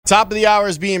Top of the hour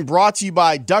is being brought to you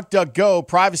by DuckDuckGo,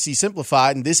 Privacy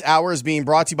Simplified, and this hour is being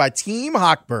brought to you by Team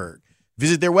Hochberg.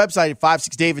 Visit their website at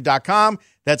 56david.com.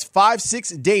 That's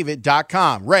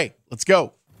 56david.com. Ray, let's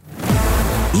go.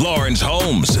 Lawrence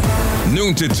Holmes,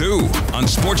 noon to 2 on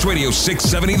Sports Radio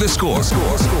 670 The Score.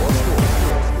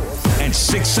 And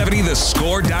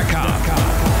 670thescore.com.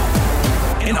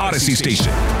 An Odyssey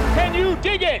station. Can you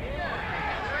dig it?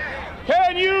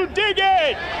 Can you dig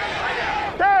it?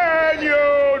 Can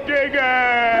you dig it?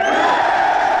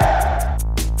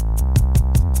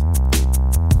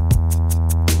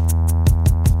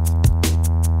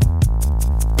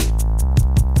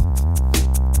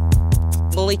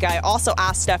 Malika, I also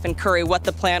asked Stephen Curry what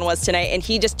the plan was tonight, and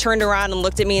he just turned around and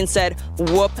looked at me and said,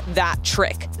 whoop that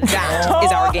trick. That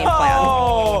is our game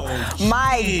plan.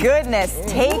 My goodness,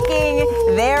 taking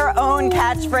their own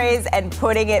catchphrase and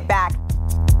putting it back.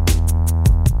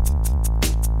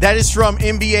 That is from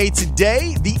NBA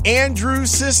Today. The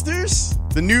Andrews sisters,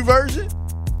 the new version.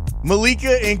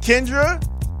 Malika and Kendra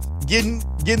getting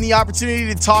the opportunity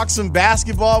to talk some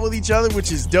basketball with each other,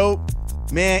 which is dope.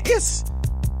 Man, it's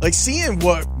like seeing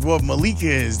what Malika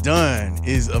has done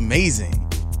is amazing.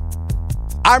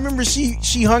 I remember she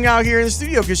hung out here in the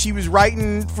studio because she was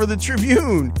writing for the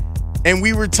Tribune, and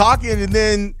we were talking, and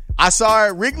then I saw her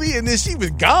at Wrigley, and then she was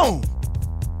gone.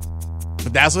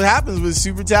 But that's what happens with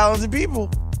super talented people.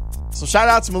 So shout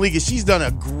out to Malika. She's done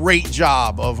a great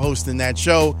job of hosting that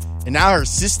show. And now her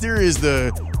sister is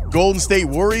the Golden State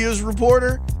Warriors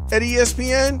reporter at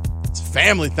ESPN. It's a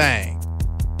family thing.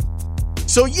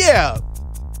 So yeah,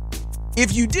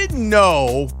 if you didn't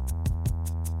know,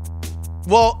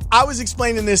 well, I was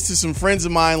explaining this to some friends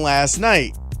of mine last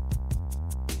night.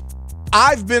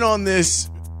 I've been on this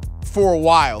for a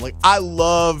while. Like, I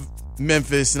love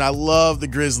Memphis and I love the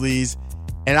Grizzlies.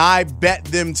 And I bet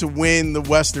them to win the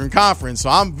Western Conference. So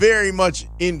I'm very much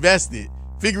invested,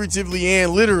 figuratively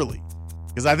and literally,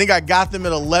 because I think I got them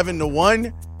at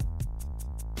 11-1.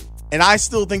 And I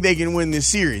still think they can win this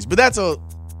series. But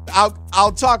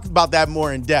I'll talk about that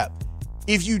more in depth.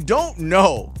 If you don't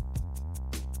know,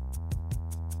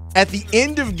 at the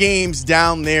end of games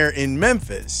down there in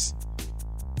Memphis,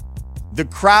 the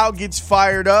crowd gets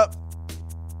fired up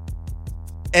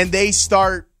and they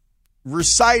start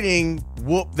reciting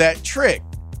whoop that trick.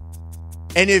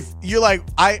 And if you're like,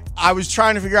 I was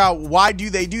trying to figure out, why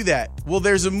do they do that? Well,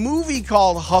 there's a movie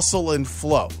called Hustle and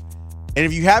Flow. And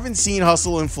if you haven't seen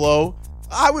Hustle and Flow,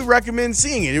 I would recommend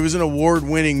seeing it. It was an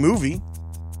award-winning movie.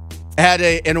 It had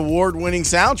an award-winning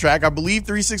soundtrack. I believe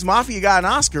 3 6 Mafia got an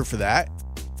Oscar for that.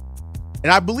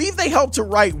 And I believe they helped to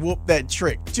write Whoop That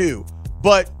Trick too.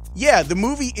 But yeah, the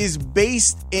movie is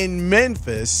based in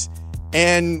Memphis,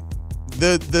 and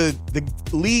the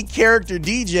lead character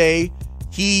DJ,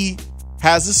 he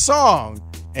has a song,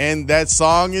 and that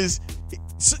song is,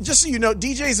 just so you know,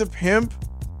 DJ's a pimp.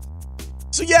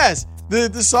 So yes,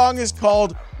 the song is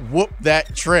called Whoop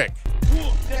That Trick.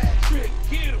 Whoop that trick,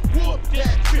 get him, whoop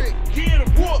that trick, get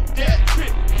him, whoop that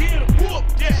trick, get him, whoop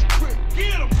that trick,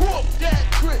 get him, whoop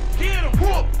that trick, get him,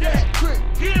 whoop that trick,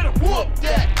 get him, whoop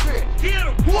that trick, get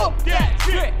him, whoop that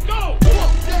trick, go!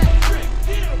 Whoop that trick,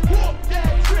 get him, whoop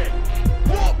that trick,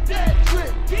 whoop that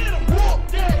trick, get him, whoop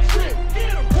that trick,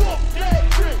 get him, whoop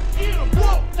that trick, get him,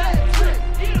 whoop that trick,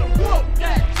 get him, whoop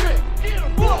that trick, get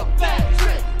him, whoop that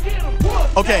trick, get him,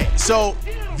 whoop. Okay, so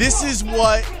this is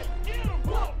what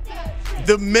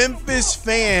the Memphis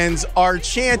fans are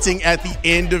chanting at the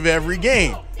end of every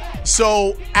game.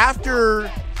 So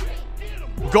after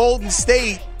Golden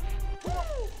State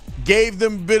gave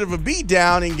them a bit of a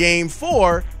beatdown in Game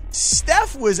 4,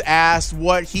 Steph was asked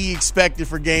what he expected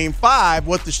for Game 5,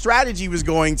 what the strategy was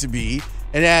going to be.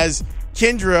 And as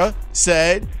Kendra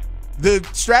said, the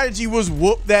strategy was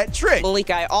whoop that trick.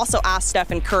 Malika, I also asked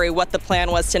Stephen Curry what the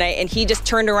plan was tonight, and he just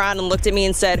turned around and looked at me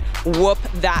and said, whoop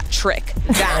that trick.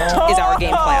 That is our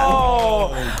game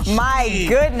plan. My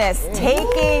goodness,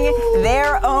 taking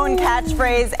their own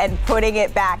catchphrase and putting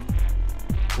it back.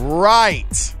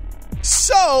 Right.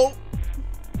 So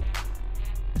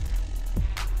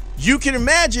you can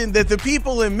imagine that the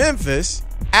people in Memphis,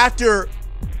 after,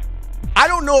 I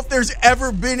don't know if there's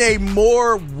ever been a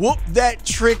more whoop that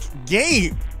trick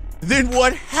game than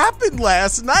what happened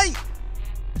last night.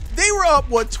 They were up,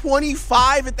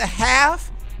 25 at the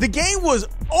half? The game was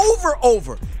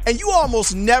over. And you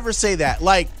almost never say that.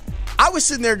 Like, I was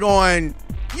sitting there going,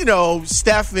 you know,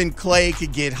 Steph and Clay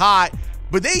could get hot,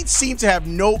 but they seem to have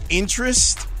no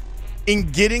interest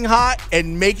in getting hot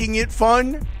and making it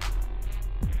fun.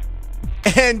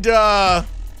 And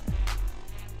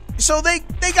so they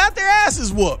got their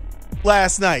asses whooped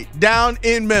last night down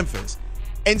in Memphis.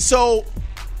 And so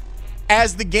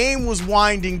as the game was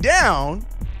winding down,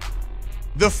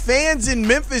 the fans in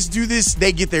Memphis do this.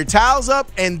 They get their towels up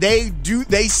and they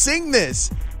sing this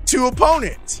to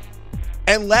opponents.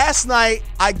 And last night,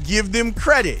 I give them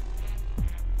credit.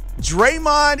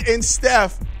 Draymond and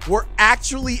Steph were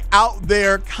actually out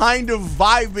there kind of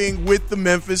vibing with the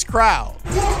Memphis crowd.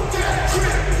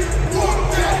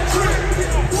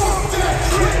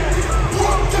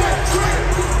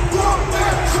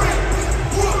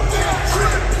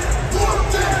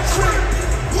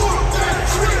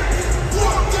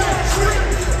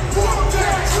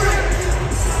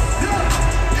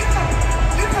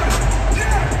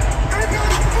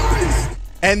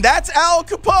 And that's Al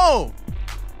Capone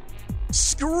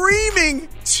screaming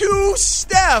to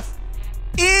Steph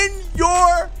in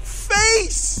your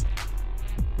face.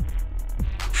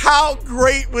 How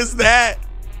great was that?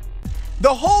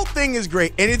 The whole thing is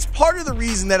great, and it's part of the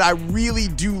reason that I really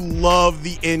do love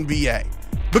the NBA.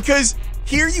 Because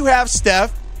here you have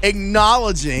Steph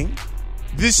acknowledging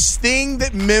this thing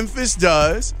that Memphis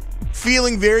does,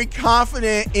 feeling very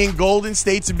confident in Golden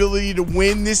State's ability to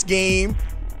win this game,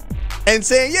 and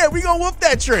saying, yeah, we're going to whoop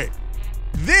that trick.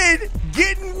 Then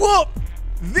getting whooped.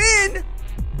 Then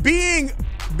being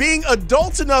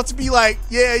adults enough to be like,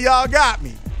 yeah, y'all got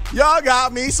me. Y'all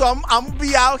got me, so I'm going to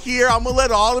be out here. I'm going to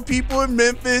let all the people in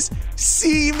Memphis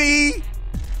see me.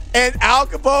 And Al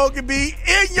Capone can be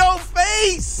in your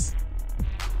face.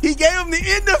 He gave him the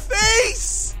in the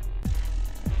face.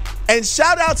 And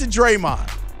shout out to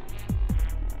Draymond.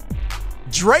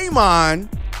 Draymond,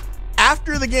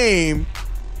 after the game,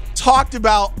 talked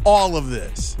about all of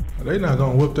this. They're not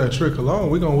going to whoop that trick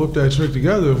alone. We're going to whoop that trick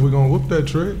together if we're going to whoop that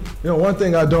trick. You know, one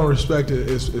thing I don't respect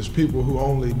is people who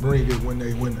only bring it when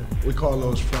they win it. We call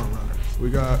those front runners.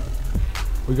 We got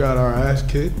our ass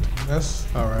kicked. That's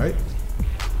all right.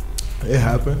 It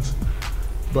happens.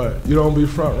 But you don't be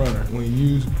front runner. When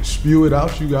you spew it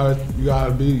out, you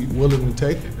gotta be willing to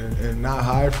take it and not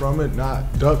hide from it,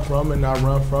 not duck from it, not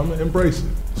run from it, embrace it.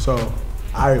 So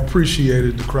I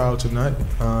appreciated the crowd tonight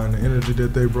and the energy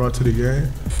that they brought to the game.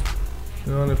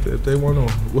 You know, and if they want to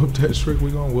whoop that trick, we're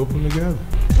going to whoop them together.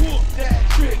 Whoop that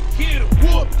trick, get him,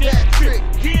 whoop that trick,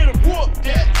 get him, whoop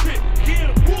that trick, get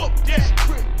him, whoop that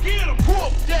trick, get him,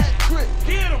 whoop that trick,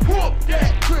 get him, whoop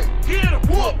that trick, get him,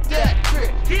 whoop that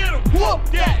trick, get him, whoop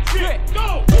that trick,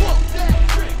 go, whoop that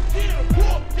trick, get him,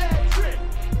 whoop that trick,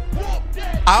 whoop that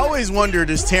trick. I always wonder,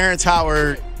 does Terrence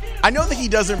Howard, I know that he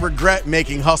doesn't regret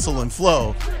making Hustle and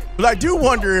Flow, but I do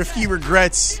wonder if he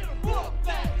regrets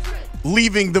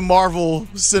leaving the Marvel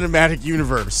Cinematic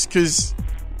Universe, because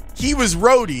he was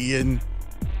Rhodey, and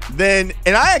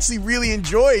I actually really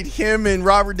enjoyed him and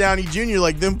Robert Downey Jr.,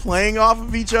 like them playing off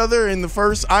of each other in the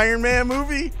first Iron Man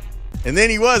movie, and then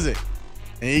he wasn't,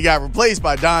 and he got replaced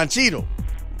by Don Cheadle.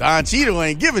 Don Cheadle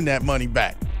ain't giving that money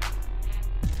back.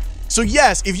 So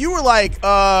yes, if you were like,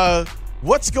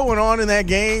 what's going on in that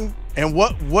game, and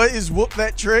what is Whoop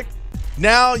That Trick,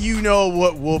 now you know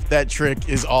what Whoop That Trick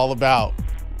is all about.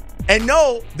 And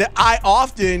know that I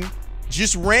often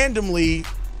just randomly,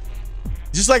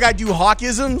 just like I do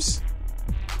Hawkisms,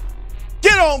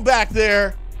 get on back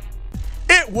there,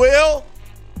 it will.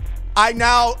 I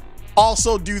now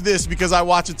also do this because I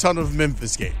watch a ton of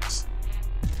Memphis games.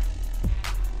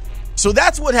 So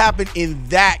that's what happened in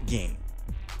that game.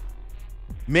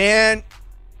 Man,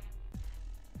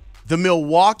 the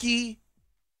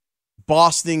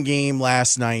Milwaukee-Boston game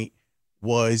last night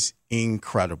was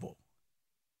incredible.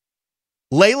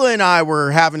 Layla and I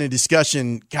were having a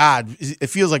discussion, God, it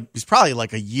feels like it's probably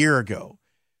like a year ago,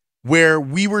 where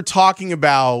we were talking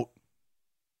about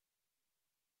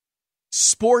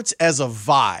sports as a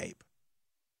vibe.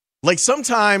 Like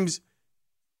sometimes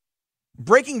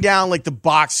breaking down like the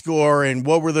box score and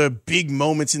what were the big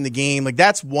moments in the game, like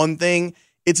that's one thing.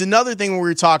 It's another thing when we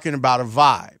were talking about a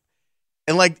vibe.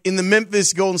 And like in the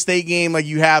Memphis Golden State game, like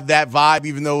you have that vibe,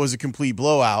 even though it was a complete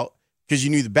blowout because you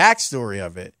knew the backstory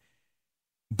of it.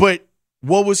 But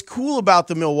what was cool about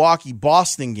the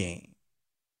Milwaukee-Boston game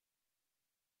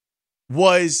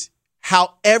was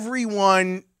how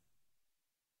everyone,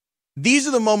 these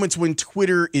are the moments when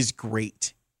Twitter is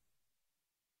great.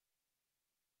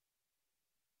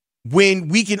 When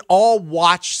we can all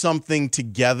watch something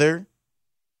together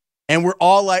and we're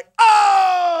all like,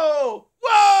 oh,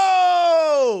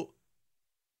 whoa.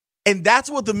 And that's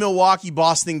what the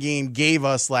Milwaukee-Boston game gave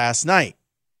us last night.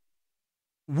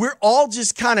 We're all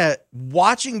just kind of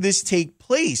watching this take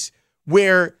place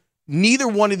where neither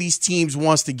one of these teams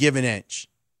wants to give an inch.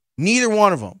 Neither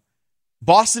one of them.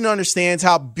 Boston understands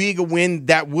how big a win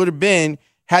that would have been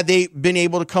had they been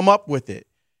able to come up with it.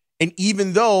 And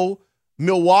even though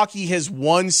Milwaukee has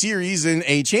won series in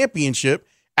a championship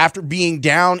after being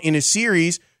down in a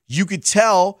series, you could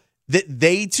tell that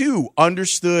they too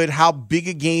understood how big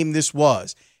a game this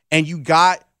was. And you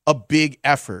got a big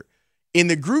effort. In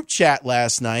the group chat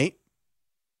last night,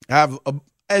 I have,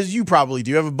 as you probably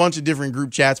do, I have a bunch of different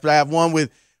group chats, but I have one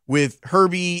with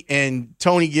Herbie and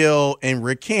Tony Gill and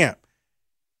Rick Camp.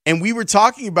 And we were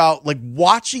talking about like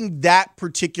watching that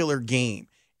particular game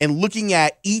and looking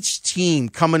at each team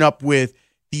coming up with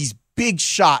these big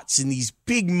shots and these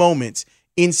big moments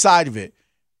inside of it.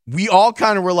 We all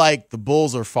kind of were like, the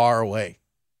Bulls are far away.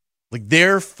 Like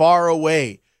they're far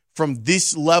away from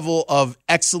this level of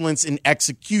excellence and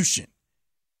execution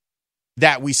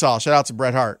that we saw. Shout out to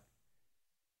Bret Hart.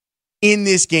 In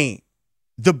this game,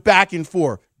 the back and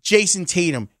forth, Jason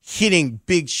Tatum hitting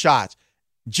big shots,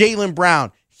 Jaylen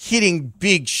Brown hitting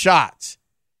big shots,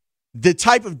 the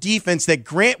type of defense that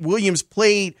Grant Williams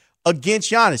played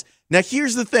against Giannis. Now,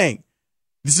 here's the thing.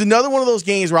 This is another one of those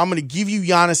games where I'm going to give you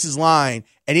Giannis's line,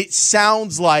 and it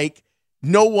sounds like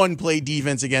no one played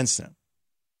defense against him.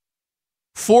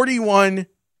 40, 11,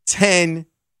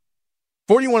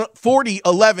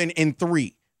 and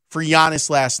 3 for Giannis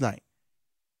last night.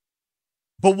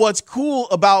 But what's cool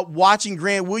about watching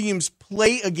Grant Williams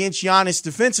play against Giannis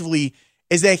defensively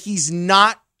is that he's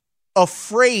not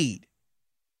afraid.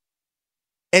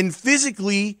 And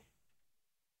physically,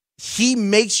 he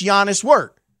makes Giannis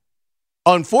work.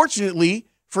 Unfortunately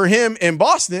for him in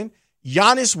Boston,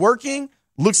 Giannis working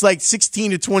looks like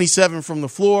 16 to 27 from the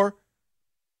floor.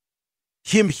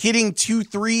 Him hitting 2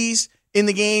 threes in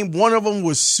the game. One of them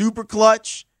was super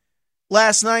clutch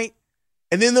last night.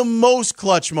 And then the most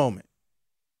clutch moment.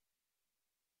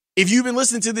 If you've been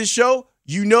listening to this show,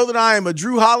 you know that I am a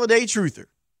Jrue Holiday truther.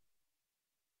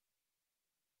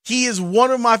 He is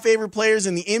one of my favorite players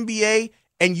in the NBA,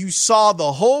 and you saw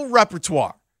the whole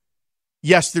repertoire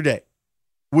yesterday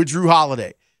with Jrue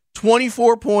Holiday.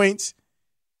 24 points,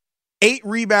 8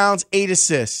 rebounds, 8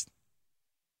 assists.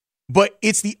 But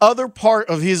it's the other part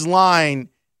of his line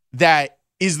that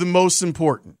is the most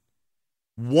important.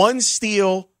 1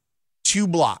 steal, 2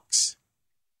 blocks.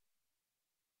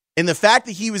 And the fact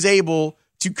that he was able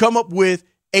to come up with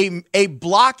a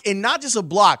block, and not just a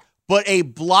block, but a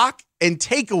block and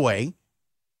takeaway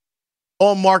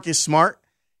on Marcus Smart,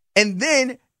 and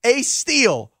then a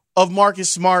steal of Marcus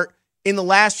Smart in the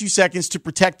last few seconds to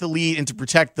protect the lead and to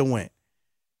protect the win.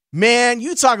 Man,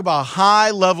 you talk about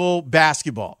high-level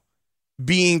basketball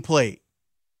being played.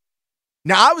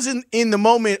 Now, I was in the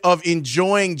moment of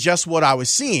enjoying just what I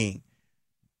was seeing,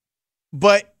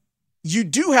 but you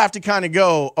do have to kind of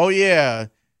go, oh, yeah,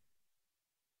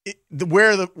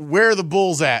 where are the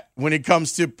Bulls at when it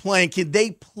comes to playing? Can they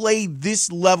play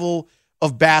this level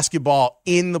of basketball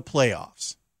in the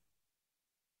playoffs?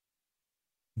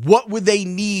 What would they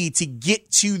need to get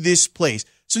to this place?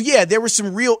 So, yeah, there was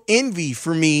some real envy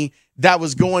for me that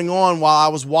was going on while I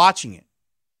was watching it.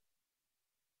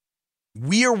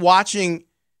 We are watching,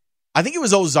 I think it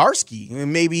was Ozarski,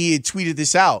 and maybe he had tweeted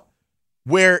this out,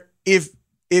 where if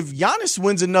Giannis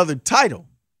wins another title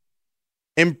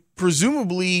and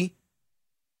presumably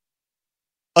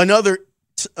another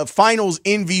finals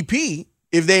MVP,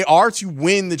 if they are to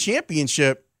win the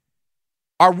championship,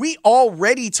 are we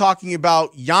already talking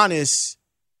about Giannis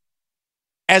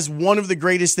as one of the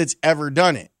greatest that's ever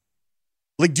done it?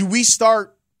 Like, do we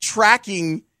start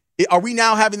tracking? Are we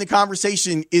now having the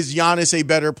conversation, is Giannis a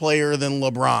better player than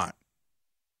LeBron?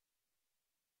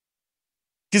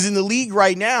 Because in the league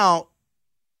right now,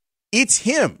 it's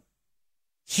him.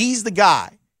 He's the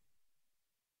guy.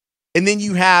 And then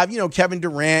you have, Kevin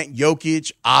Durant,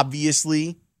 Jokic,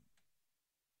 obviously,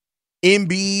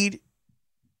 Embiid.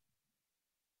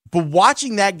 But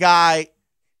watching that guy,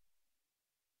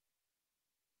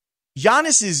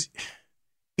 Giannis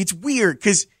it's weird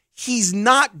because he's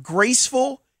not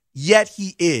graceful, yet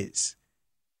he is.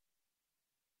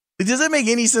 Does that make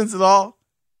any sense at all?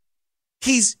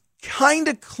 He's kind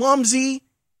of clumsy.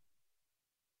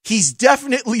 He's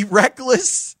definitely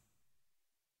reckless.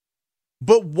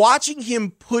 But watching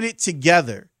him put it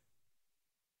together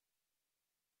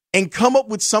and come up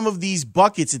with some of these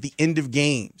buckets at the end of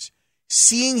games,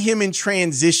 seeing him in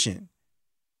transition,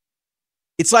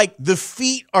 it's like the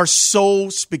feet are so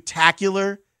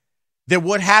spectacular that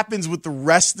what happens with the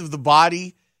rest of the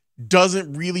body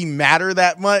doesn't really matter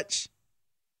that much.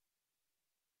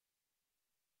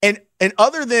 And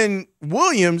other than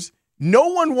Williams, no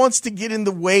one wants to get in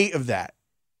the way of that.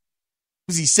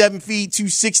 Was he 7 feet,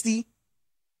 260?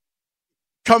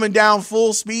 Coming down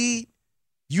full speed?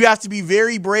 You have to be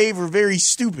very brave or very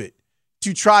stupid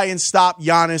to try and stop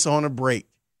Giannis on a break.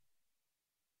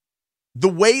 the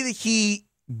way that he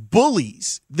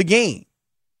bullies the game,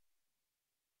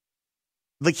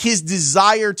 like his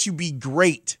desire to be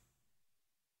great,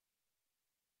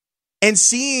 and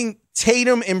seeing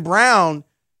Tatum and Brown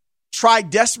try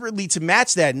desperately to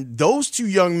match that. And those two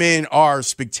young men are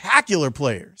spectacular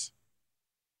players.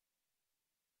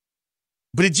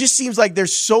 But it just seems like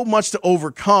there's so much to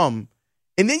overcome.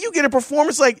 And then you get a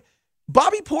performance like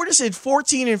Bobby Portis had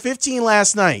 14 and 15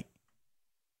 last night.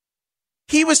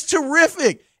 He was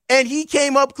terrific. And he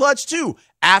came up clutch too.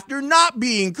 After not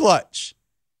being clutch,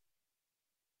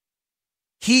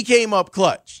 he came up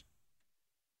clutch.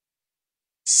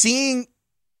 Seeing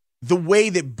the way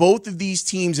that both of these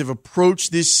teams have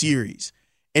approached this series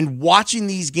and watching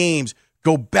these games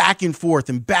go back and forth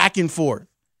and back and forth.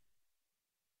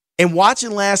 And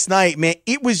watching last night, man,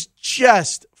 it was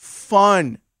just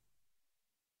fun.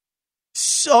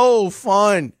 So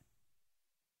fun.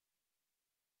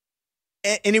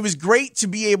 And it was great to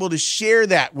be able to share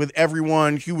that with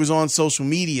everyone who was on social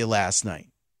media last night.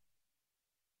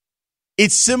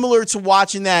 It's similar to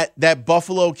watching that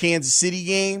Buffalo-Kansas City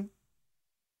game.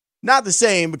 Not the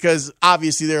same, because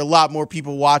obviously there are a lot more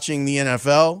people watching the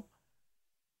NFL.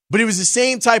 But it was the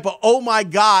same type of, oh my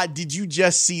God, did you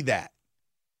just see that?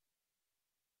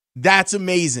 That's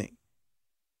amazing.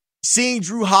 Seeing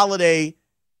Drew Holiday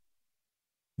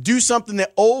do something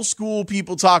that old school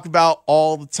people talk about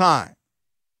all the time.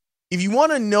 If you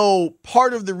want to know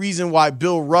part of the reason why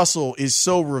Bill Russell is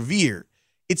so revered,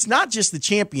 it's not just the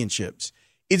championships.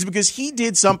 It's because he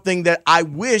did something that I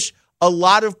wish a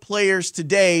lot of players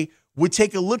today would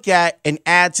take a look at and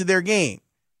add to their game.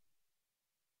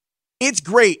 It's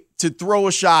great to throw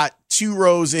a shot 2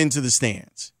 rows into the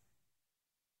stands.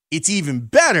 It's even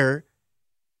better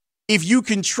if you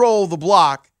control the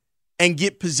block and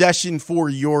get possession for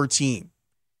your team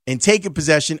and take a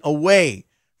possession away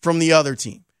from the other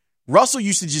team. Russell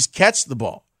used to just catch the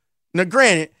ball. Now,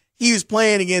 granted, he was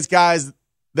playing against guys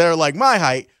that are like my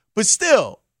height, but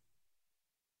still,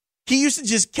 he used to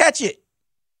just catch it.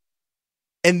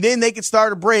 And then they could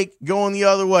start a break going the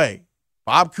other way.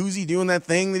 Bob Cousy doing that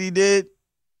thing that he did,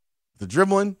 the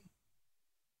dribbling.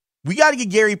 We got to get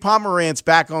Gary Pomerantz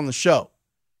back on the show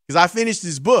because I finished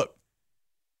his book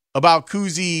about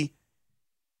Cousy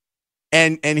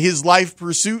and his life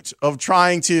pursuit of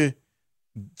trying to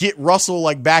get Russell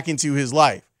like back into his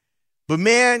life. But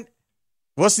man,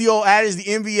 what's the old adage? The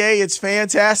NBA, it's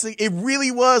fantastic. It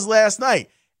really was last night.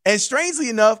 And strangely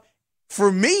enough,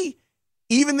 for me,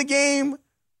 even the game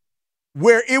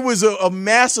where it was a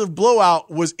massive blowout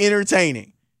was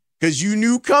entertaining because you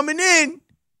knew coming in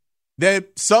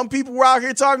that some people were out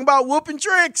here talking about whooping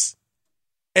tricks,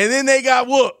 and then they got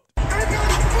whooped.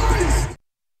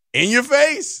 In your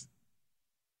face.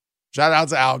 Shout out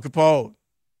to Al Capone.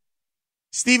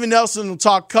 Steven Nelson will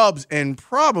talk Cubs and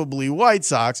probably White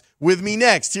Sox with me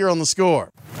next here on The Score.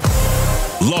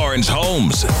 Lawrence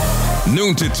Holmes,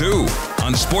 noon to 2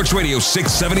 on Sports Radio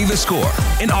 670 The Score,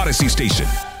 an Odyssey station.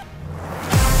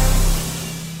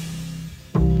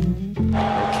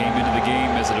 Came into the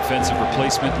game as a defensive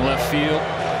replacement in left field.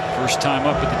 First time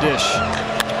up at the dish.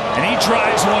 And he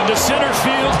drives one to center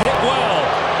field. Hit well.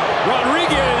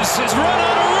 Rodriguez is run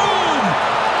out of room.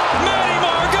 Manny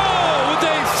Margot with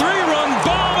a 3-run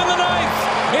bomb in the ninth.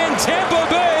 And Tampa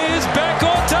Bay is back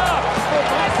on top.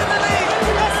 That's in the lead.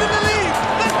 That's in the lead.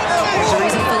 There's a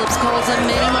reason Phillips calls him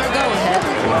Manny Margot ahead.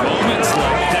 Moments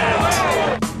like that.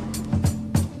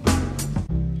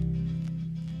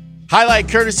 Highlight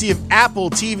courtesy of Apple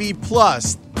TV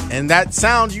Plus. And that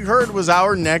sound you heard was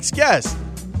our next guest.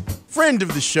 Friend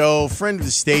of the show, friend of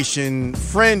the station,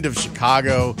 friend of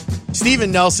Chicago,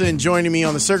 Steven Nelson joining me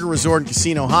on the Circuit Resort and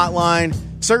Casino hotline.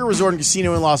 Circuit Resort and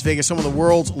Casino in Las Vegas, home of the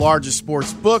world's largest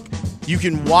sports book. You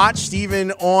can watch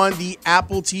Steven on the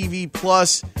Apple TV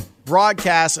Plus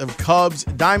broadcast of Cubs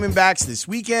Diamondbacks this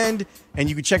weekend, and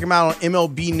you can check him out on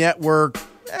MLB Network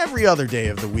every other day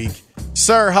of the week.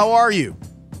 Sir, how are you?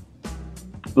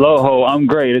 Loho, I'm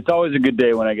great. It's always a good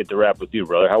day when I get to rap with you,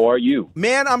 brother. How are you?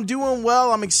 Man, I'm doing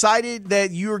well. I'm excited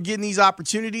that you are getting these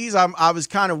opportunities. I was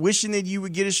kind of wishing that you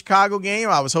would get a Chicago game.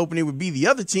 I was hoping it would be the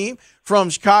other team from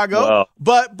Chicago. Well,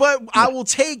 but I will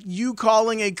take you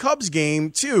calling a Cubs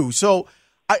game, too. So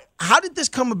how did this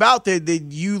come about that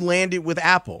you landed with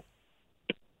Apple?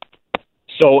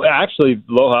 So, actually,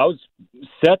 Loho, I was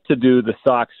set to do the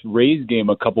Sox-Rays game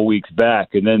a couple weeks back,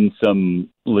 and then some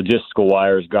logistical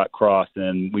wires got crossed,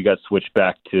 and we got switched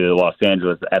back to Los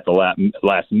Angeles at the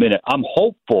last minute. I'm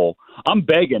hopeful. I'm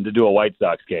begging to do a White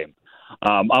Sox game.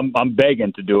 I'm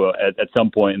begging to do it at some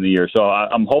point in the year. So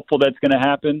I'm hopeful that's going to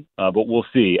happen, but we'll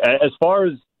see. As far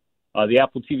as the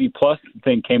Apple TV Plus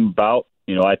thing came about,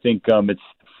 I think it's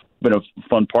been a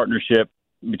fun partnership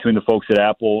between the folks at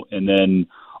Apple and then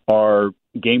our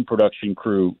game production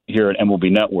crew here at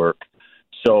MLB Network.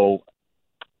 So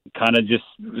kind of just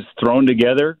was thrown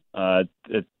together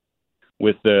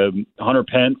with Hunter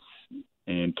Pence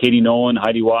and Katie Nolan,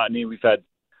 Heidi Watney. We've had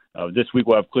this week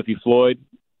we'll have Cliffy Floyd,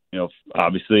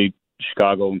 obviously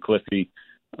Chicago and Cliffy.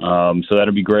 So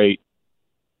that'll be great.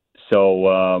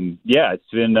 So, it's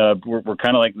been, we're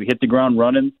kind of like we hit the ground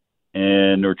running,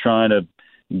 and we're trying to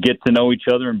get to know each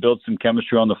other and build some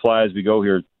chemistry on the fly as we go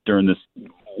here during this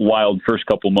wild first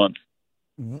couple months.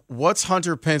 What's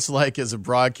Hunter Pence like as a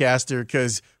broadcaster?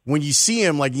 Because when you see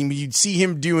him, like you'd see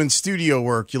him doing studio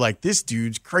work, you're like, this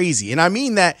dude's crazy. And I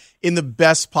mean that in the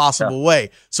best possible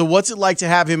way. So what's it like to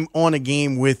have him on a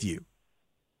game with you?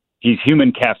 He's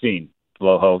human caffeine,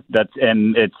 Loho.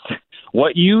 It's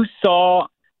what you saw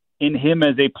in him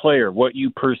as a player, what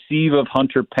you perceive of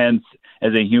Hunter Pence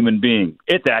as a human being.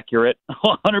 It's accurate,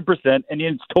 100%, and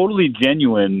it's totally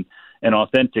genuine and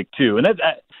authentic too. And that's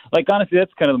honestly,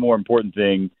 that's kind of the more important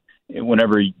thing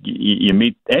whenever you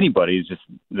meet anybody, is just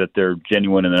that they're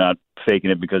genuine and they're not faking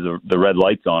it because of the red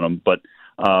lights on them. But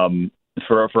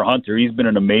for Hunter, he's been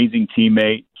an amazing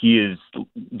teammate. He is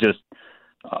just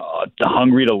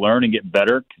hungry to learn and get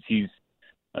better because he's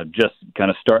just kind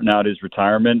of starting out his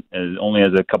retirement, and only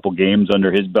has a couple games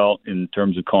under his belt in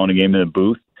terms of calling a game in the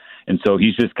booth. And so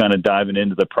he's just kind of diving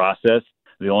into the process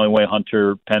the only way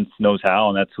Hunter Pence knows how,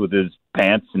 and that's with his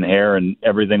pants and hair and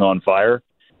everything on fire.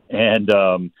 And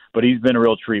but he's been a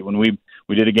real treat. When we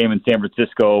did a game in San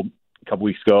Francisco a couple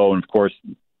weeks ago, and of course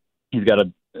he's got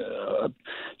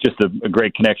just a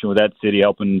great connection with that city,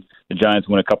 helping the Giants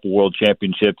win a couple world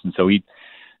championships. And so he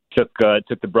took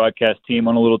the broadcast team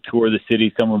on a little tour of the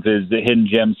city, some of his hidden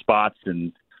gem spots,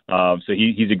 and so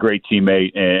he's a great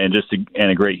teammate and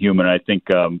a great human. I think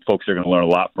folks are going to learn a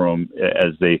lot from him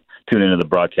as they tune into the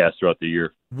broadcast throughout the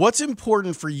year. What's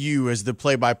important for you as the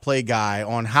play-by-play guy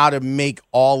on how to make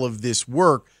all of this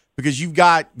work? Because you've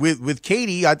got with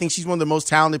Katie, I think she's one of the most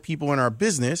talented people in our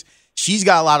business. She's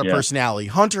got a lot of personality.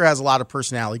 Hunter has a lot of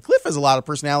personality. Cliff has a lot of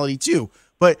personality too.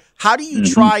 But how do you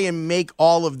try and make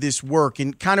all of this work,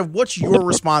 and kind of what's your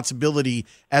responsibility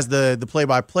as the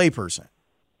play-by-play person?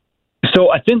 So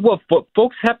I think what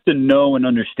folks have to know and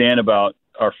understand about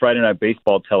our Friday Night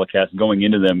Baseball telecast going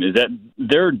into them is that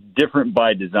they're different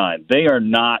by design. They are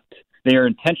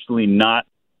intentionally not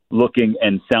looking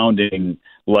and sounding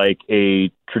like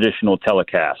a traditional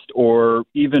telecast, or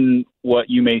even what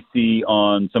you may see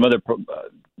on some other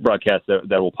broadcasts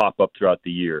that will pop up throughout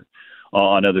the year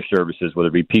on other services, whether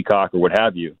it be Peacock or what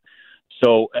have you.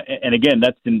 So, and again,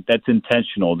 that's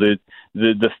intentional.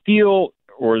 The feel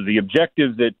or the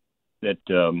objective that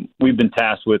we've been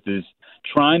tasked with is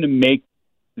trying to make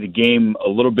the game a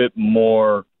little bit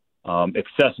more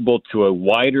accessible to a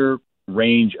wider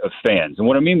range of fans. And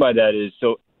what I mean by that is,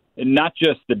 so not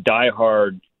just the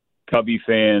diehard Cubby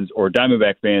fans or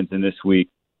Diamondback fans in this week's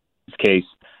case,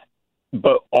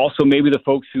 but also maybe the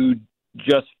folks who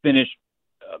just finished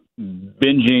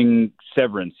binging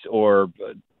Severance or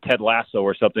Ted Lasso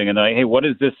or something, and hey, what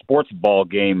is this sports ball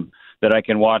game that I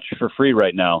can watch for free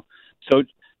right now? So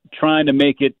trying to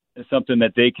make it something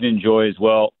that they can enjoy as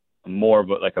well, more of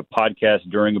like a podcast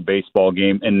during a baseball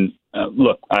game. And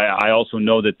look, I also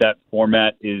know that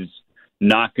format is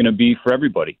not going to be for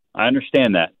everybody. I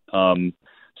understand that.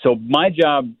 So my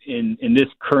job in this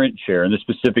current chair, in this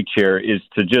specific chair, is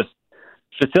to just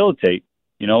facilitate.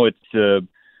 It's to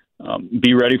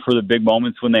be ready for the big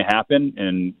moments when they happen.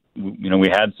 And, we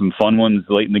had some fun ones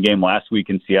late in the game last week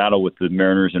in Seattle with the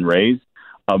Mariners and Rays.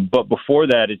 But before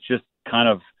that, it's just kind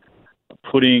of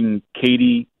putting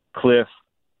Katie, Cliff,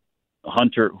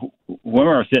 Hunter,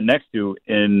 whoever I'm sitting next to,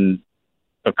 in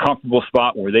a comfortable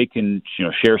spot where they can,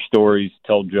 share stories,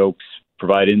 tell jokes,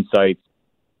 provide insights,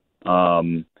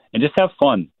 and just have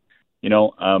fun.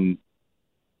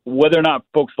 Whether or not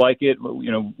folks like it,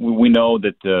 we know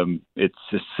that it's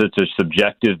just such a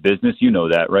subjective business. You know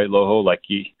that, right, Loho? Like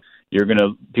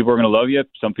people are gonna love you.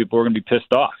 Some people are gonna be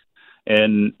pissed off,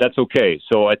 and that's okay.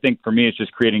 So I think for me, it's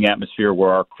just creating an atmosphere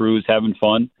where our crew's having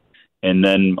fun, and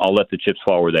then I'll let the chips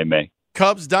fall where they may.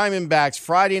 Cubs Diamondbacks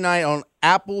Friday night on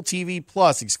Apple TV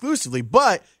Plus exclusively,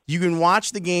 but you can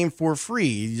watch the game for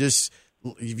free.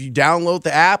 If you download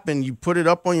the app and you put it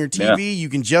up on your TV, you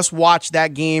can just watch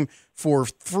that game for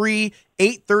free,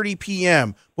 8:30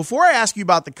 p.m. Before I ask you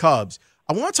about the Cubs,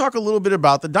 I want to talk a little bit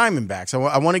about the Diamondbacks.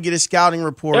 I want to get a scouting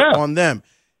report on them.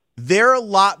 They're a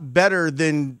lot better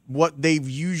than what they've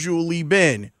usually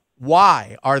been.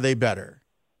 Why are they better?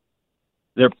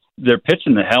 They're they're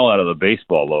pitching the hell out of the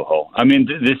baseball, Loho. I mean,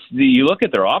 you look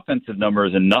at their offensive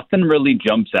numbers and nothing really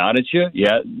jumps out at you.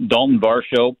 Yeah, Dalton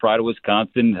Varsho, Pride of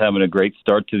Wisconsin, having a great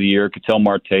start to the year. Ketel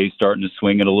Marte starting to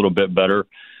swing it a little bit better,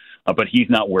 but he's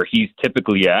not where he's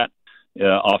typically at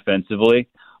offensively.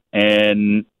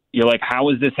 And you're like, how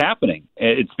is this happening?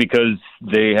 It's because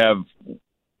they have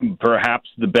perhaps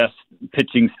the best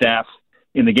pitching staff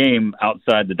in the game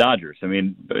outside the Dodgers. I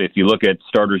mean, if you look at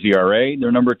starters ERA,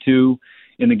 they're number 2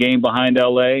 in the game behind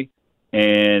LA,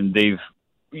 and they've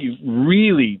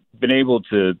really been able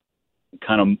to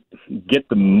kind of get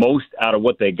the most out of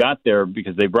what they got there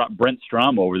because they brought Brent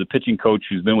Strom over, the pitching coach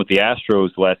who's been with the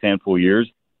Astros the last handful of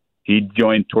years. He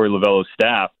joined Torey Lovullo's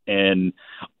staff, and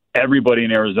everybody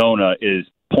in Arizona is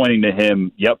pointing to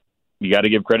him. Yep, you got to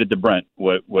give credit to Brent.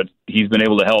 What he's been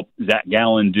able to help Zach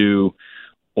Gallen do,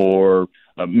 or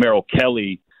Merrill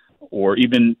Kelly, or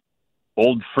even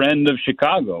old friend of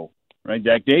Chicago, right,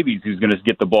 Zach Davies, who's going to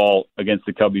get the ball against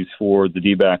the Cubbies for the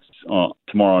D-backs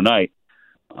tomorrow night.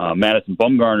 Madison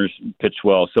Bumgarner's pitched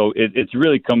well, so it's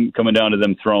really coming down to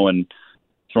them throwing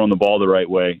the ball the right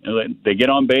way. They get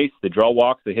on base, they draw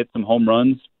walks, they hit some home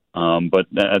runs, but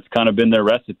that's kind of been their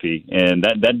recipe. And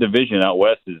that division out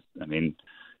west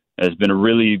has been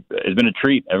a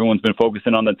treat. Everyone's been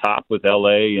focusing on the top with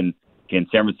LA, and can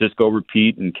San Francisco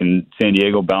repeat, and can San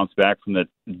Diego bounce back from the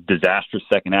disastrous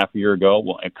second half a year ago?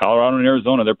 Well, in Colorado and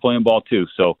Arizona, they're playing ball too.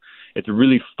 So it's a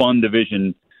really fun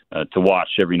division to watch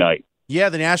every night. Yeah,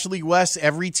 the National League West,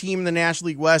 every team in the National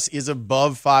League West is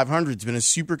above 500. It's been a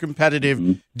super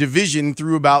competitive division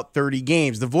through about 30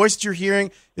 games. The voice that you're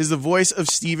hearing is the voice of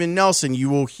Steven Nelson. You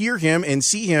will hear him and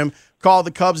see him call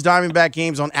the Cubs-Diamondback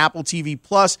games on Apple TV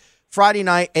Plus Friday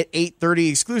night at 8:30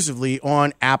 exclusively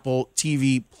on Apple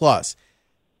TV Plus.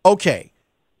 Okay,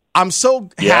 I'm so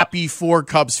happy for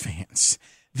Cubs fans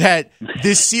that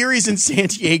this series in San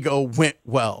Diego went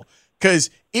well, because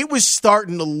it was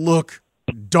starting to look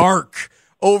dark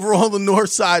over on the north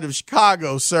side of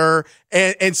Chicago, sir.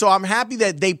 And so I'm happy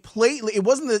that they played. It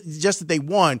wasn't just that they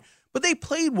won, but they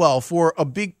played well for a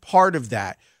big part of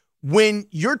that. When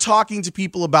you're talking to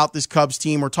people about this Cubs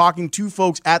team or talking to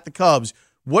folks at the Cubs,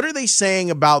 what are they saying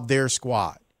about their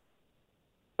squad?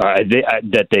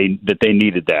 That they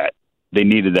needed that. They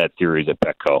needed that series at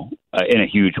Petco in a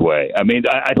huge way. I mean,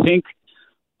 I think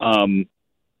I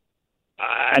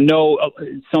know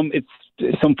some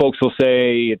folks will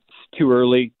say it's too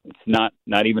early. It's not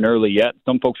even early yet.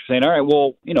 Some folks are saying, all right,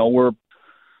 well, we're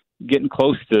getting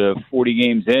close to 40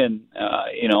 games in.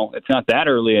 It's not that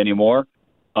early anymore.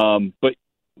 But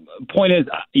the point is,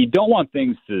 you don't want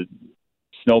things to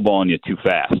snowball on you too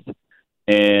fast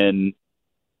and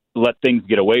let things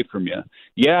get away from you.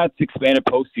 Yeah, it's expanded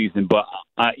postseason, but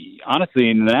honestly,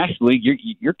 in the National League,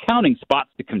 you're counting spots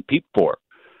to compete for,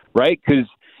 right? Because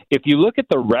if you look at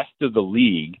the rest of the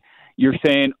league, you're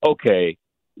saying, okay,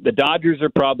 the Dodgers are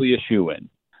probably a shoo-in.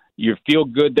 You feel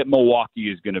good that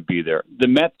Milwaukee is going to be there. The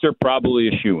Mets are probably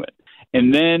a shoo-in.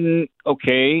 And then,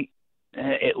 okay,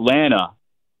 Atlanta,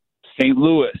 St.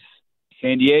 Louis,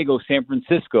 San Diego, San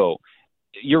Francisco.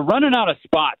 You're running out of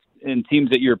spots in teams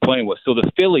that you're playing with. So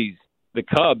the Phillies, the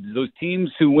Cubs, those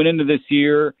teams who went into this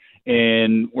year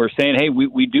and were saying, hey,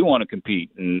 we do want to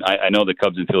compete. And I know the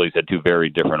Cubs and Phillies had 2 very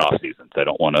different off seasons. I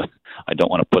don't want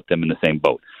to put them in the same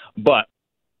boat. But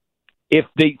if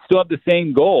they still have the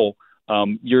same goal,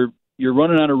 you're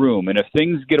running out of room. And if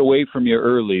things get away from you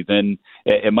early, then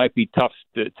it might be tough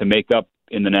to make up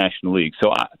in the National League.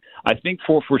 So I think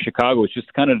for Chicago, it's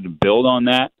just kind of to build on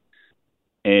that.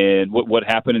 And what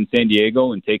happened in San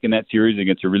Diego and taking that series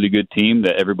against a really good team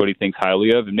that everybody thinks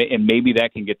highly of, and maybe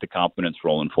that can get the confidence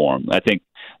rolling for them. I think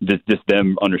just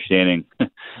them understanding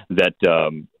that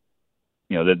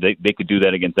that they could do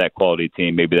that against that quality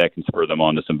team. Maybe that can spur them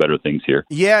on to some better things here.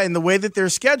 Yeah, and the way that their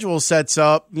schedule sets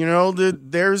up,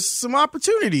 there's some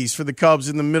opportunities for the Cubs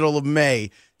in the middle of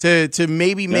May to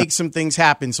maybe make some things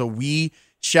happen. So we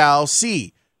shall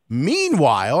see.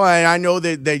 Meanwhile, I know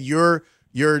that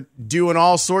you're doing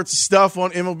all sorts of stuff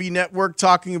on MLB Network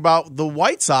talking about the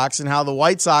White Sox and how the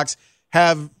White Sox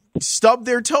have stubbed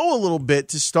their toe a little bit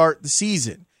to start the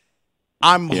season.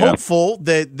 I'm hopeful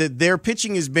that their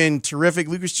pitching has been terrific.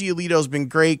 Lucas Giolito's been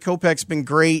great. Kopech's been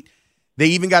great. They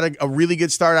even got a really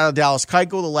good start out of Dallas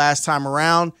Keuchel the last time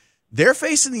around. They're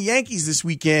facing the Yankees this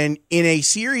weekend in a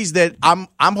series that I'm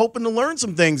hoping to learn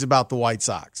some things about the White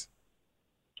Sox.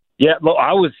 Yeah, well,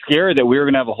 I was scared that we were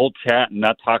going to have a whole chat and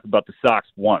not talk about the Sox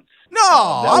once. No,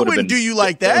 I wouldn't do you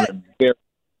like that.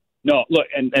 No, look,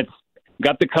 and it's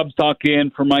got the Cubs talk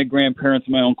in for my grandparents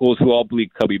and my uncles who all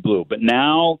bleed Cubby Blue. But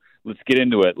now let's get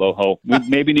into it, Loho. We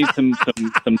maybe need some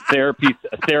therapy,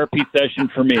 a therapy session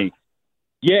for me.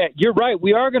 Yeah, you're right.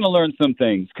 We are going to learn some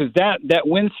things because that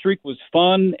win streak was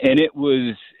fun, and it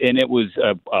was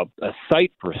a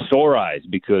sight for sore eyes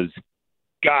because,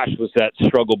 gosh, was that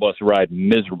struggle bus ride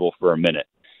miserable for a minute.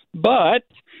 But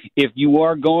if you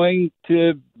are going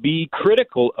to be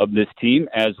critical of this team,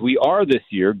 as we are this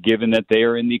year, given that they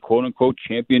are in the quote-unquote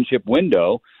championship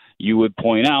window, you would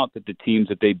point out that the teams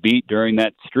that they beat during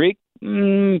that streak,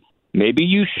 maybe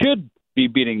you should be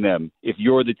beating them if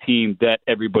you're the team that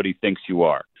everybody thinks you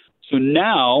are. So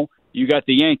now you got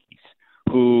the Yankees,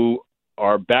 who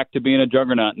are back to being a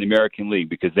juggernaut in the American League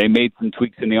because they made some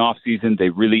tweaks in the offseason. They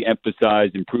really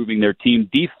emphasized improving their team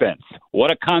defense.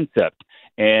 What a concept.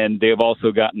 And they have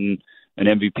also gotten an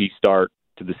MVP start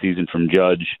to the season from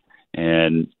Judge,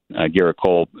 and Garrett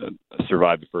Cole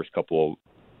survived the first couple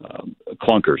of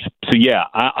clunkers. So, yeah,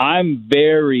 I'm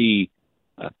very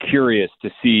curious to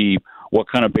see what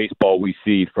kind of baseball we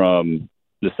see from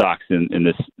the Sox in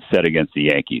this set against the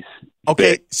Yankees.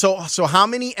 Okay, so how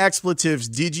many expletives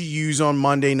did you use on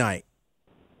Monday night?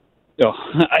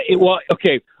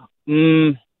 Okay.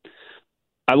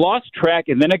 I lost track,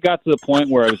 and then it got to the point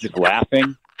where I was just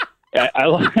laughing. So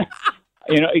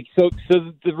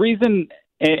the reason,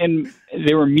 and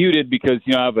they were muted because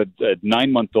I have a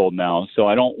 9-month-old now, so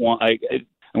I don't want. And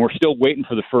we're still waiting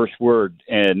for the first word,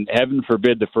 and heaven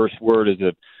forbid the first word is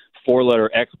a 4-letter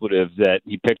expletive that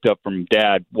he picked up from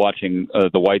Dad watching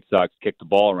the White Sox kick the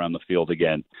ball around the field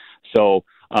again. So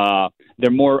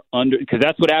they're more under, because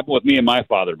that's what happened with me and my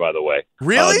father, by the way.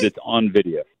 Really? It's on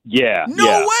video. Yeah.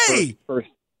 No way.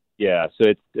 Yeah. So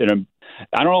I don't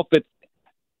know if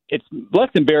it's less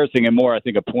embarrassing and more, I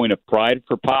think, a point of pride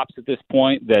for Pops at this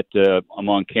point that I'm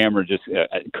on camera just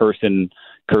cursing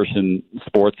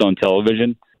sports on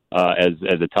television as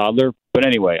a toddler. But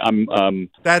anyway, I'm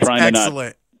that's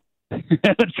excellent.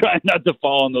 Trying not to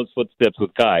fall in those footsteps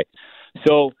with Kai.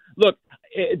 So, look,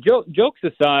 jokes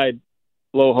aside,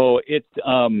 Loho, it's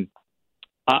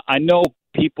I know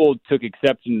people took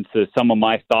exception to some of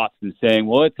my thoughts in saying,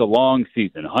 well, it's a long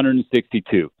season,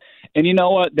 162. And you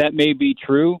know what? That may be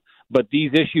true, but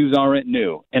these issues aren't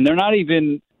new. And they're not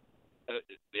even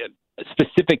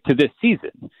specific to this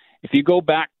season. If you go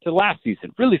back to last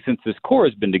season, really since this core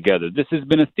has been together, this has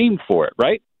been a theme for it,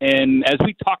 right? And as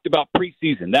we talked about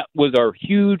preseason, that was our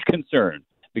huge concern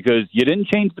because you didn't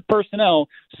change the personnel.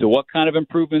 So what kind of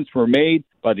improvements were made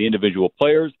by the individual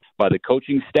players, by the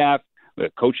coaching staff,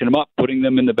 coaching them up, putting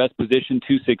them in the best position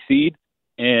to succeed?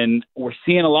 And we're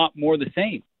seeing a lot more of the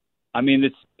same. I mean,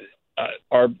 it's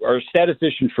our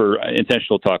statistician for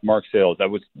Intentional Talk, Mark Sales, I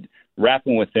was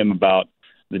rapping with him about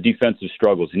the defensive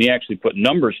struggles, and he actually put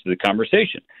numbers to the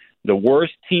conversation. The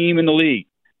worst team in the league,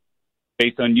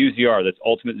 based on UZR, that's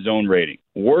ultimate zone rating.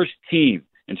 Worst team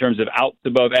in terms of outs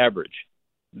above average.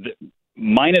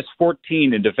 Minus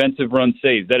 14 in defensive run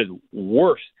saves. That is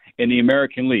worse in the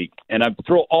American League. And I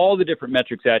throw all the different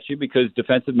metrics at you because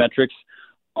defensive metrics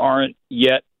aren't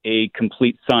yet a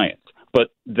complete science. But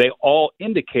they all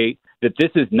indicate that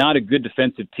this is not a good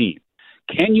defensive team.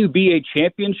 Can you be a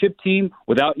championship team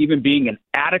without even being an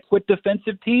adequate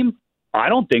defensive team? I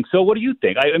don't think so. What do you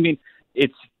think? I mean,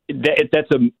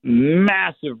 that's a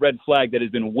massive red flag that has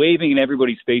been waving in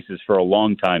everybody's faces for a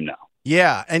long time now.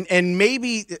 Yeah, and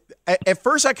maybe at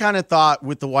first I kind of thought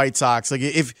with the White Sox, like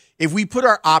if we put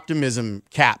our optimism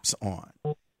caps on,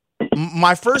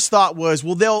 my first thought was,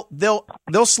 well,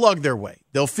 they'll slug their way.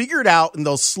 They'll figure it out and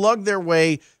they'll slug their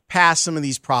way past some of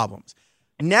these problems.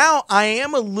 Now I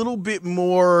am a little bit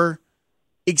more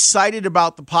excited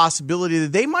about the possibility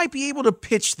that they might be able to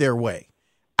pitch their way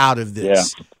out of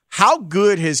this. Yeah. How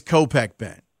good has Kopech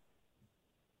been?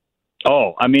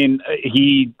 Oh, I mean,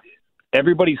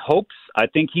 everybody's hopes, I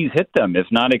think he's hit them, if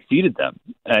not exceeded them.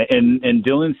 And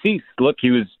Dylan Cease, look, he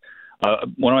was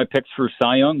one of my picks for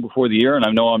Cy Young before the year, and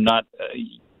I know I'm not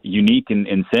unique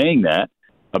in saying that,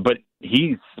 but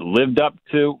he's lived up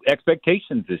to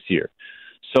expectations this year.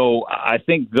 So I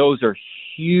think those are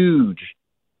huge,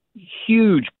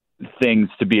 huge things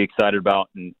to be excited about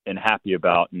and happy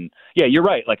about. And yeah, you're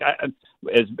right. Like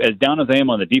as down as I am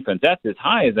on the defense, that's as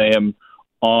high as I am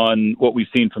on what we've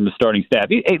seen from the starting staff.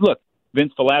 Hey, look,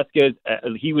 Vince Velasquez,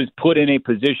 he was put in a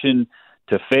position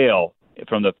to fail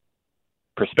from the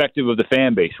perspective of the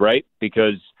fan base, right?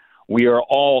 Because we are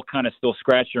all kind of still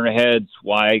scratching our heads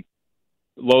why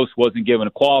Los wasn't given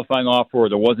a qualifying offer or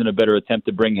there wasn't a better attempt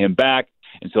to bring him back.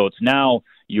 And so it's now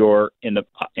you're in the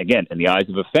eyes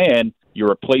of a fan, you're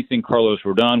replacing Carlos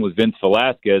Rodon with Vince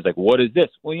Velasquez. Like, what is this?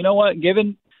 Well, you know what?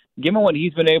 Given what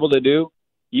he's been able to do,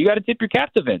 you got to tip your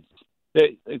cap to Vince.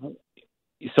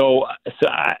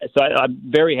 I'm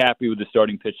very happy with the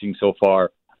starting pitching so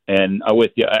far, and I'm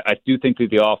with you. I do think that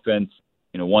the offense,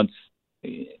 once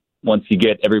you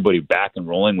get everybody back and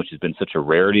rolling, which has been such a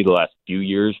rarity the last few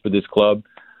years for this club,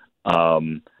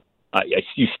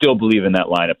 you still believe in that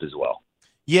lineup as well.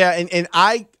 Yeah, and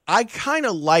I kind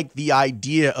of like the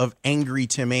idea of angry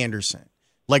Tim Anderson.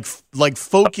 Like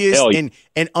focused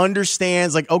and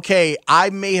understands, like, okay,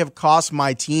 I may have cost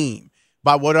my team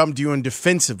by what I'm doing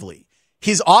defensively.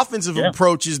 His offensive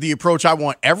approach is the approach I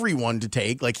want everyone to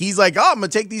take. Like, he's like, I'm going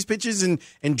to take these pitches and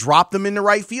drop them in the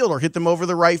right field or hit them over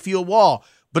the right field wall.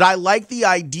 But I like the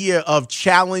idea of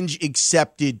challenge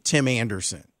accepted Tim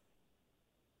Anderson.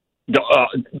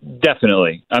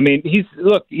 Definitely. I mean, he's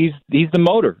the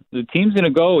motor. The team's going to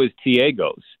go as TA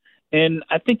goes. And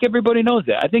I think everybody knows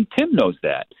that. I think Tim knows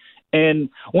that. And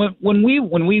when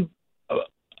we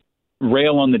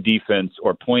rail on the defense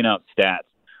or point out stats,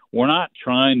 we're not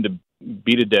trying to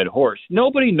beat a dead horse.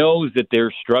 Nobody knows that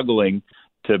they're struggling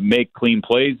to make clean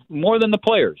plays more than the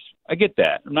players. I get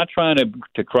that. I'm not trying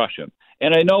to crush him.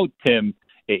 And I know Tim,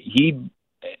 he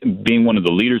being one of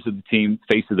the leaders of the team,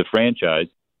 face of the franchise,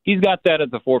 he's got that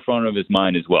at the forefront of his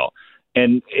mind as well.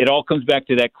 And it all comes back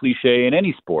to that cliche in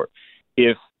any sport.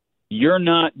 If you're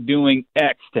not doing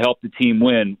X to help the team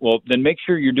win, well, then make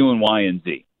sure you're doing Y and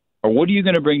Z. Or what are you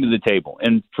going to bring to the table?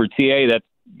 And for TA, that's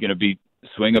going to be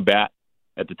swing a bat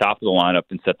at the top of the lineup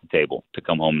and set the table to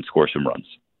come home and score some runs.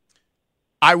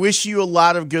 I wish you a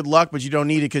lot of good luck, but you don't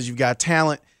need it because you've got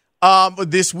talent.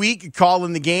 This week, call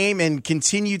in the game and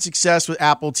continued success with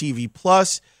Apple TV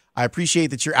Plus. I appreciate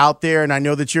that you're out there, and I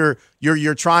know that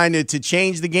you're trying to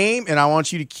change the game, and I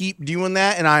want you to keep doing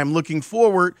that. And I am looking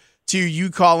forward to you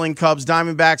calling Cubs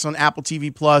Diamondbacks on Apple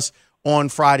TV Plus on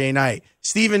Friday night.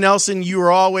 Steven Nelson, you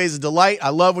are always a delight. I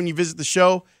love when you visit the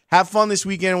show. Have fun this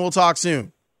weekend, and we'll talk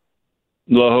soon.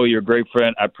 Loho, you're a great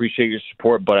friend. I appreciate your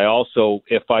support, but I also,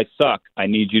 if I suck, I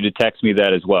need you to text me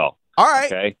that as well. All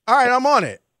right. Okay? All right, I'm on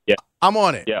it. Yeah. I'm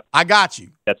on it. Yeah. I got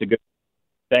you. That's a good.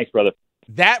 Thanks, brother.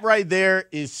 That right there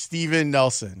is Steven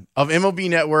Nelson of MLB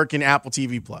Network and Apple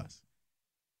TV Plus.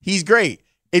 He's great.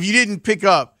 If you didn't pick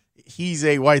up, he's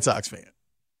a White Sox fan.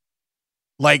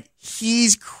 Like,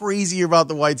 he's crazier about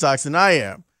the White Sox than I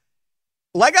am.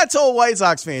 Like I told White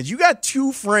Sox fans, you got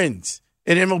two friends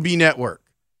at MLB Network.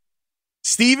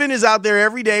 Steven is out there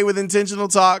every day with Intentional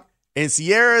Talk, and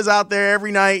Sierra is out there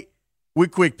every night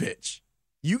with Quick Pitch.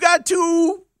 You got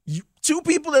two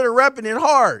people that are repping it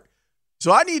hard.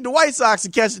 So I need the White Sox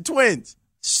to catch the Twins.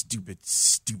 Stupid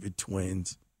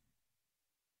Twins.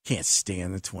 Can't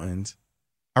stand the Twins.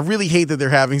 I really hate that they're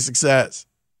having success.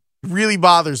 It really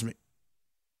bothers me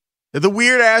that the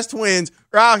weird-ass Twins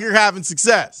are out here having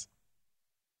success.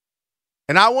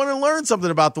 And I want to learn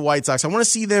something about the White Sox. I want to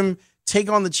see them take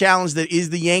on the challenge that is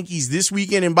the Yankees this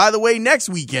weekend, and by the way, next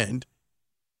weekend,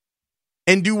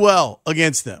 and do well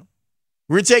against them.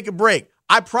 We're going to take a break.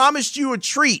 I promised you a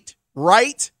treat,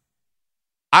 right?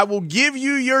 I will give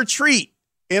you your treat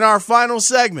in our final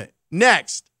segment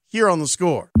next here on The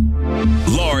Score.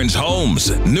 Lawrence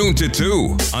Holmes, noon to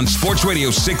 2 on Sports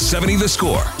Radio 670 The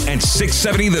Score and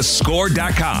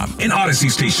 670thescore.com in Odyssey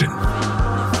Station.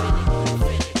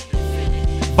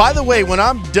 By the way, when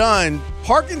I'm done,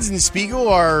 Parkins and Spiegel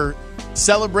are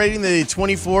celebrating the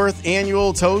 24th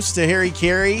annual toast to Harry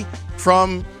Carey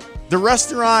from the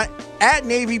restaurant at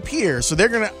Navy Pier. So they're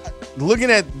going to,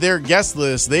 looking at their guest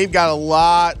list, they've got a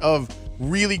lot of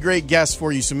really great guests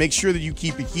for you. So make sure that you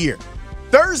keep it here.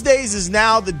 Thursdays is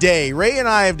now the day. Ray and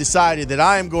I have decided that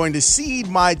I am going to cede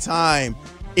my time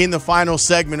in the final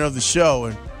segment of the show.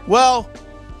 And, well,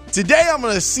 today I'm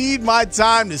going to cede my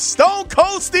time to Stone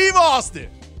Cold Steve Austin.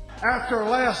 After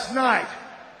last night,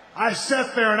 I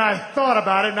sat there and I thought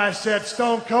about it and I said,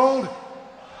 Stone Cold,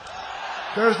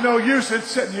 there's no use in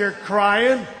sitting here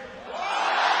crying,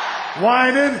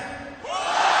 whining,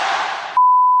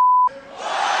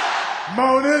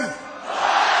 moaning.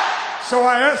 So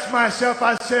I asked myself,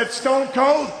 I said, Stone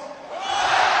Cold,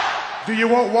 do you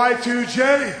want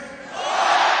Y2J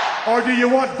or do you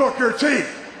want Booker T?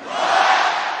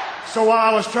 So while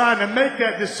I was trying to make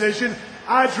that decision,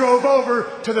 I drove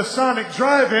over to the Sonic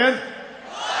Drive-In,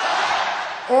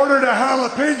 ordered a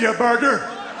jalapeno burger,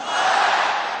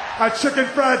 a chicken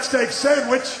fried steak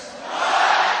sandwich,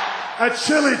 a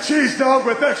chili cheese dog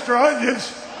with extra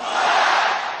onions,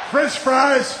 French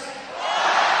fries,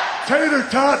 tater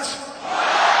tots,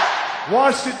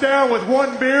 washed it down with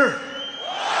 1 beer,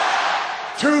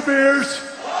 2 beers,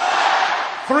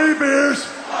 3 beers,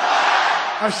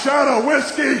 a shot of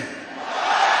whiskey,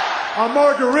 a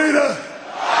margarita,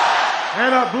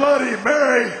 and a Bloody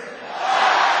Mary.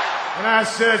 And I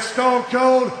said, Stone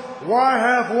Cold, why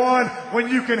have one when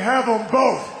you can have them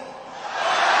both?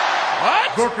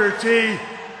 What? Booker T,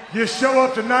 you show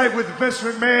up tonight with Vince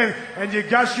McMahon and you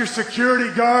got your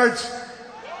security guards.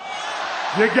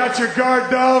 You got your guard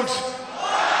dogs.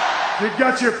 You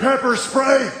got your pepper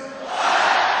spray.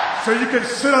 So you can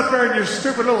sit up there in your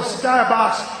stupid little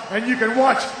skybox and you can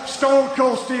watch Stone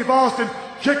Cold Steve Austin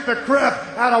kick the crap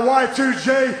out of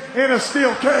Y2J in a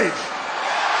steel cage.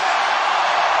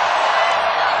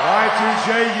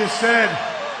 Y2J, you said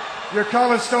you're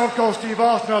calling Stone Cold Steve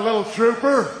Austin a little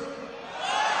trooper.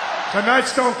 Tonight,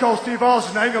 Stone Cold Steve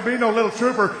Austin ain't gonna be no little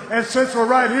trooper. And since we're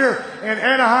right here in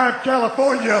Anaheim,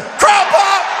 California, Crowd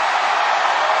pop!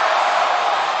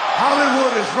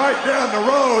 Hollywood is right down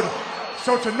the road.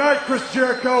 So tonight, Chris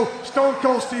Jericho, Stone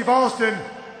Cold Steve Austin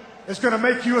is gonna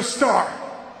make you a star.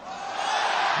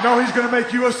 No, he's gonna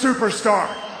make you a superstar.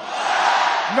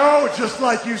 No, just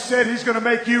like you said, he's gonna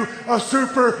make you a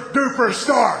super duper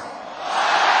star.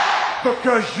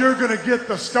 Because you're gonna get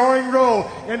the starring role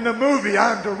in the movie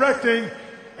I'm directing.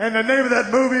 And the name of that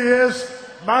movie is,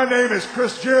 My Name is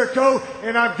Chris Jericho,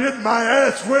 and I'm getting my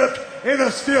ass whipped in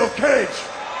a steel cage.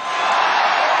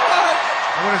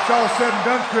 And when it's all said and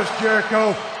done, Chris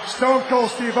Jericho, Stone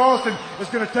Cold Steve Austin is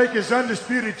going to take his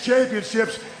undisputed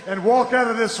championships and walk out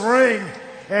of this ring.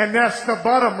 And that's the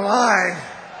bottom line,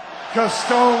 because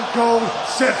Stone Cold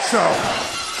said so.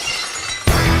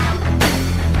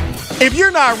 If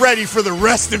you're not ready for the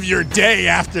rest of your day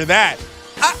after that,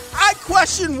 I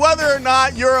question whether or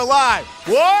not you're alive.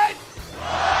 What?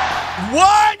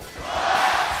 What?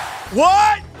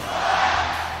 What?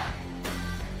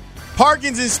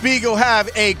 Parkins and Spiegel have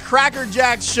a Cracker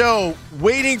Jack show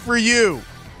waiting for you.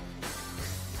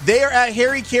 They are at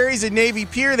Harry Carey's at Navy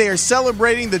Pier. They are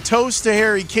celebrating the toast to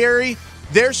Harry Carey.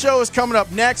 Their show is coming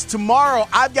up next. Tomorrow,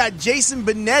 I've got Jason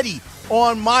Benetti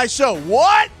on my show.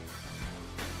 What?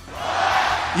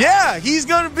 Yeah, he's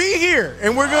going to be here.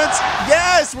 And we're going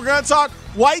to talk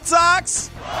White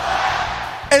Sox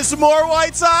and some more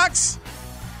White Sox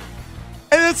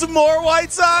and then some more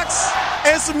White Sox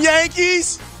and some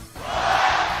Yankees.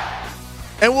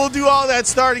 And we'll do all that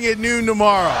starting at noon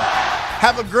tomorrow.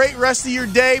 Have a great rest of your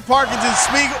day. Parkins and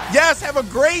Spiegel. Yes, have a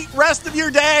great rest of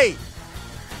your day.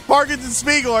 Parkins and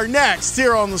Spiegel are next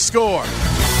here on The Score.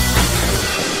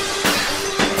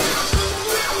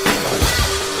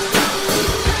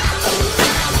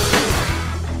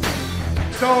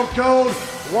 Stone Cold,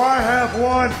 why have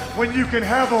one when you can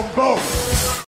have them both?